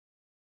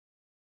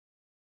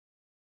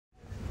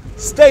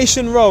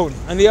Station Road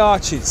and the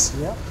Arches.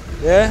 Yep.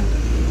 Yeah?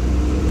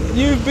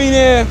 You've been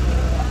here...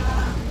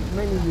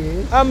 Many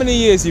years. How many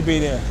years you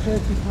been here?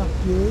 30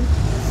 plus years.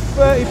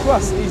 30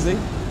 plus, easy.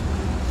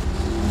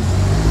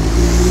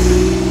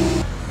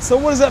 So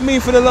what does that mean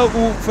for the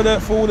local,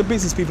 for all the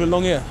business people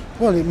along here?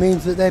 Well, it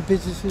means that their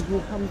businesses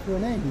will come to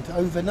an end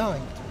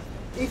overnight.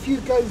 If you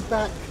go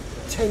back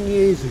 10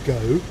 years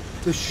ago,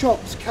 the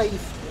shops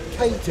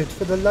catered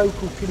for the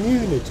local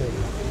community.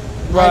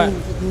 Right.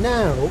 And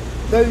now,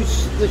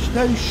 those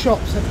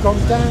shops have gone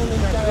down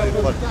and down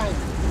and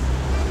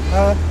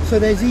down. So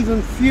there's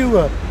even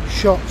fewer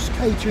shops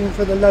catering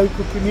for the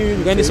local community.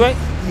 You going this way?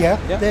 Yeah.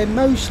 They're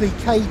mostly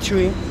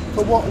catering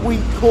for what we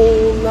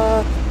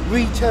call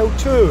retail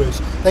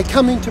tourists. They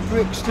come into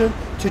Brixton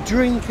to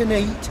drink and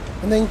eat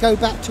and then go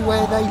back to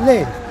where they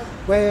live.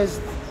 Whereas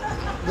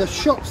the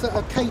shops that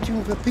are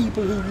catering for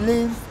people who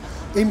live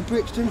in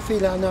Brixton,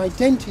 feel an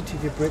identity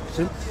to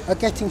Brixton, are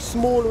getting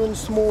smaller and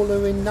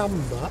smaller in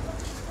number.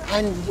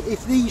 And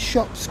if these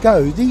shops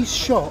go, these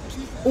shops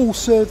all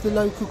serve the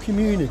local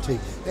community,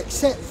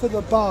 except for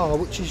the bar,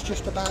 which is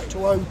just about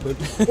to open.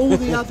 All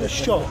the other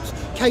shops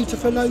cater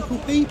for local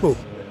people.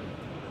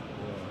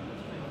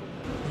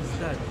 His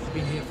dad has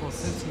been here for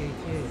 38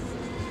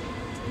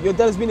 years. Your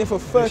dad's been here for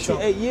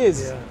 38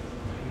 years? Yeah,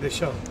 the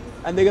shop.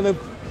 And they're going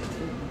to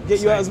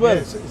get you out as well?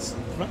 Yeah, it's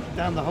right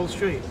down the whole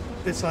street,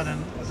 this side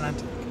of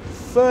Atlantic.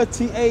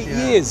 38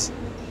 years?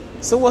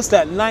 So what's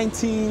that,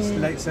 19...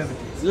 Late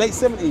 70s. Late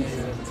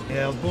 70s?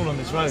 Yeah, I was born on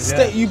this road,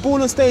 You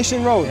born on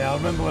Station Road? Yeah, I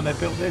remember when they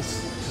built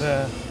this.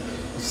 I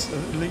was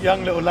a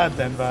young little lad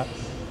then, but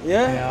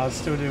yeah, I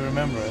still do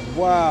remember it.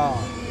 Wow.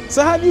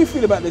 So how do you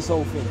feel about this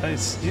whole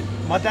thing?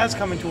 My dad's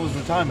coming towards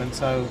retirement,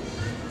 so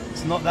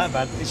it's not that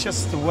bad. It's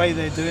just the way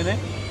they're doing it.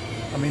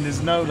 I mean,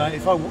 there's no, like,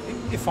 if I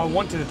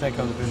wanted to take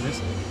over the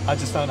business, I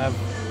just don't have,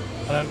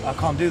 I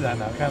can't do that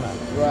now, can I?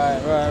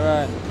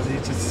 Right. But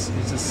he's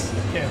just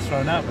getting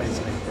thrown out,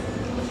 basically.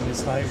 And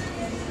it's like,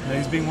 you know,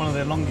 he's been one of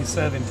their longest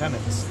serving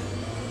tenants.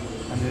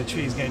 And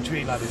he's getting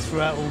treated like this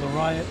throughout all the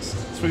riots,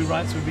 we've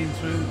been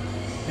through.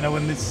 You know,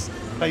 when this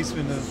place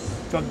with the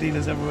drug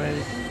dealers everywhere,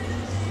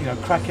 you know,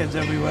 crackheads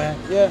everywhere.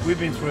 Yeah. We've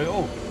been through it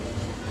all.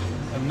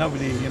 And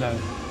nobody, you know,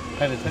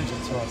 paid attention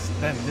to us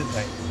then, did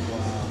they?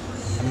 Wow.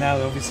 And now,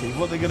 obviously,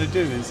 what they're going to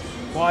do is,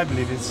 what I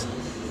believe is,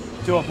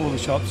 do up all the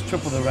shops,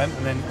 triple the rent,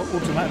 and then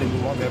automatically we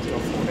won't be able to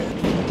afford it.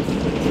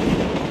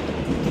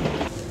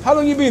 How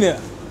long you been here?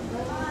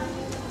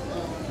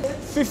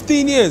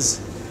 15 years.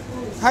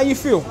 How you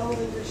feel?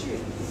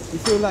 You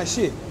feel like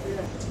shit?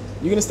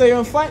 You gonna stay here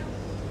and fight?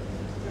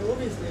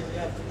 Obviously, we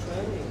have to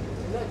training.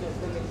 We're not just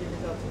going to give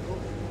it up to go.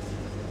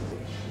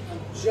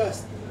 I'm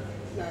just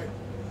like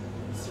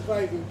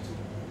surviving to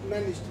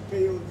manage to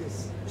pay all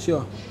this.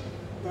 Sure.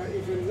 But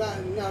even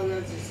that, now,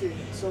 as you see,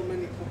 so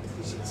many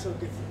competitions, so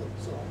difficult.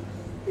 So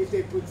if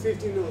they put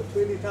 15 or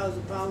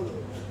 20,000 pounds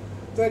or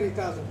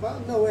 30,000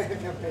 pounds, no way I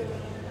can pay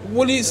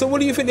that. So what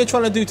do you think they're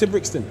trying to do to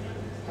Brixton?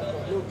 I've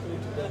got no clue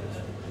to be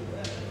honest.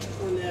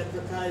 Only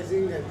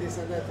advertising and this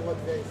and that,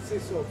 what they see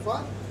so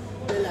far.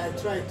 Well, I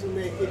try to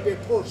make it a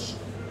push.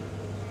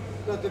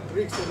 Not the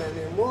Brixton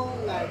anymore,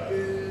 like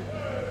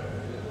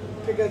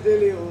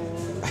Piccadilly or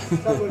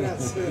someone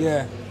else.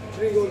 Yeah.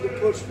 Bring all the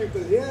posh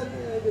people here,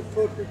 the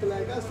poor people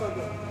like us.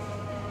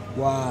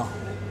 Wow.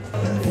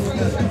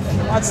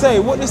 I'd say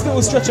what this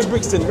little stretch of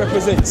Brixton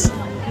represents: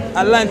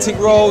 Atlantic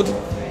Road,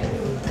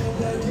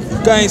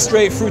 going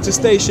straight through to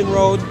Station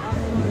Road.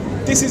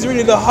 This is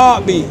really the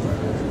heartbeat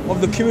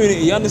of the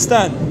community, you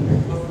understand?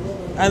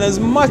 And as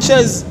much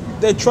as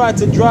they try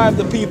to drive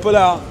the people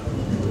out,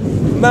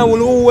 man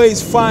will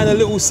always find a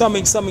little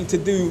something to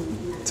do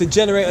to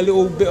generate a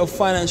little bit of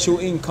financial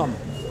income,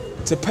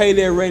 to pay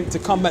their rent, to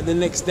come back the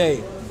next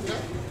day.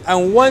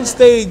 And once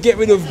they get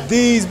rid of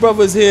these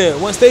brothers here,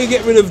 once they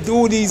get rid of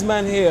all these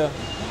men here,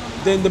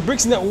 then the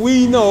Brixton that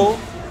we know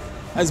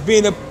as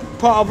being a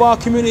part of our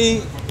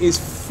community is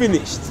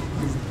finished,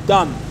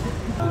 done.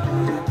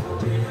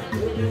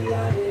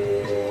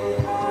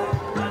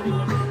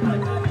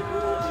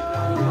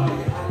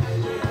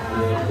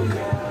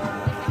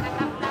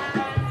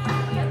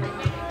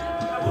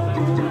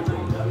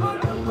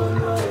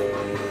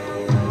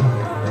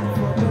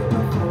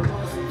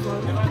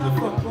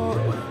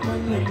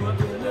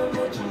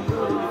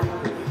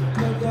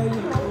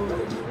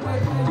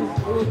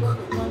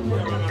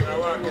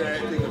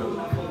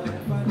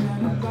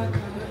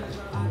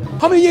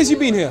 How many years you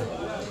been here?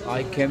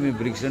 I came in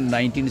Brixton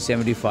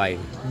 1975.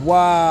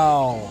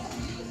 Wow.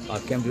 I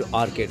came to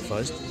Arcade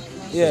first.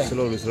 Yeah.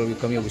 So slowly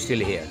come here, we're still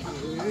here.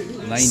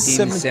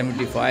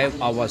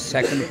 1975, our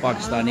second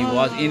Pakistani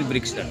was in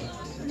Brixton.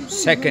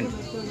 Second,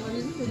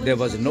 there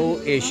was no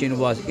Asian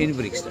was in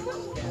Brixton.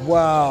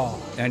 Wow.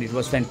 And it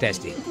was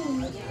fantastic.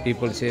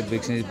 People say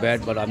Brixton is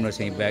bad, but I'm not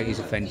saying bad. It's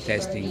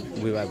fantastic.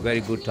 We had a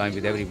very good time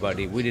with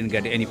everybody. We didn't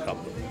get any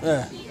problem.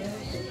 Yeah.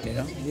 You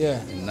know? Yeah.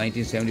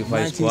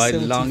 1975 is quite a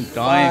long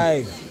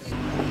time.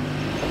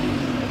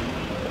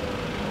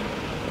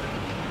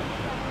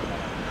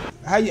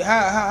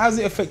 How's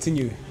it affecting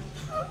you?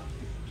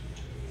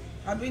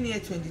 I've been here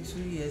 22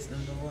 years,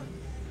 number one.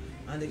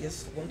 And they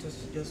just want us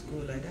to just go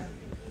like that.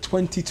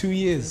 22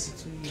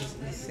 years? 22 years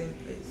in the same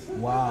place.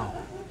 Wow.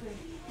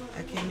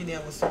 I came in here,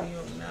 I was so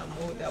young, now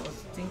I'm old, I was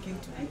thinking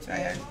to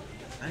retire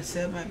and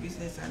sell my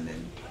business and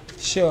then...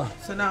 Sure.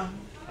 So now,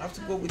 I have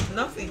to go with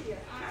nothing.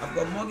 I've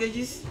got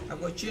mortgages,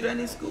 I've got children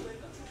in school,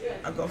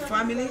 I've got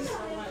families.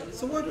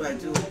 So what do I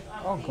do?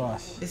 Oh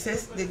gosh. They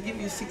says they give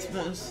you 6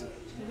 months.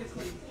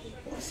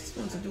 What, 6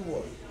 months to do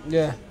what?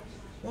 Yeah.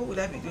 What would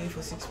I be doing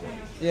for 6 months?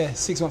 Yeah,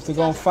 6 months to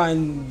go and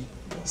find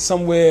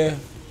somewhere.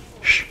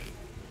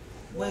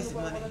 Where's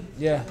the money?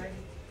 Yeah.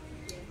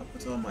 I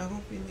put all my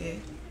hope in there.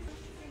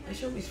 The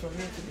shop is from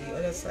here to the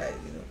other side,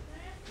 you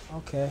know.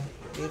 Okay.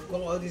 They've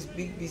got all this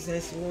big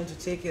business, we want to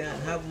take it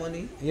and have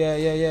money.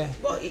 Yeah.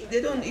 But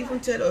they don't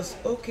even tell us,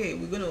 okay,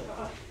 we're going to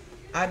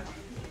add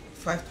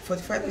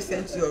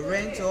 45% to your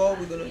rent, or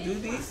we're going to do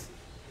this.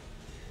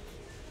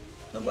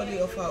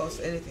 Nobody offer us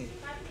anything.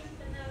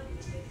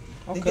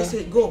 Okay. They just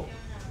say, go.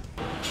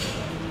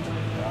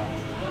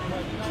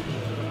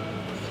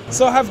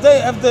 So have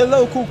the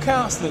local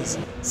councillors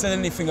said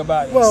anything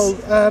about this? Well,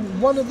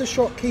 one of the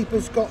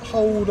shopkeepers got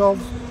hold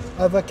of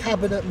a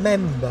cabinet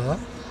member,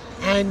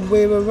 and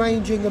we're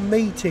arranging a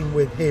meeting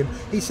with him.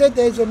 He said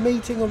there's a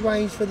meeting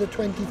arranged for the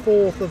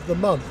 24th of the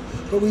month,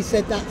 but we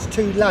said that's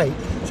too late.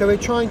 So we're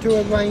trying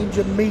to arrange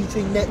a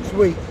meeting next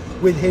week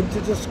with him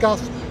to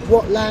discuss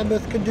what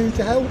Lambeth can do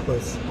to help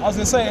us. I was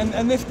going to say,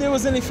 and if there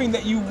was anything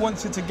that you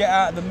wanted to get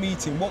out of the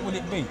meeting, what would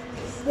it be?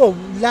 Well,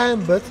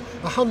 Lambeth,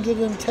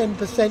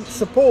 110%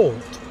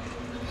 support.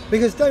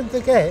 Because don't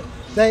forget,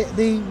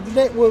 the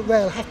Network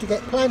Rail have to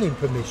get planning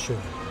permission.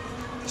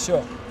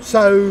 Sure.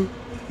 So,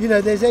 you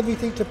know, there's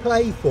everything to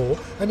play for,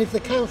 and if the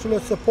council are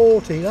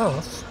supporting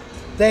us,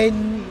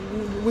 then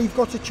we've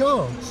got a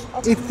chance.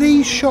 If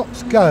these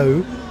shops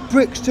go,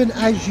 Brixton,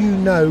 as you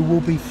know,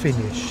 will be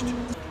finished.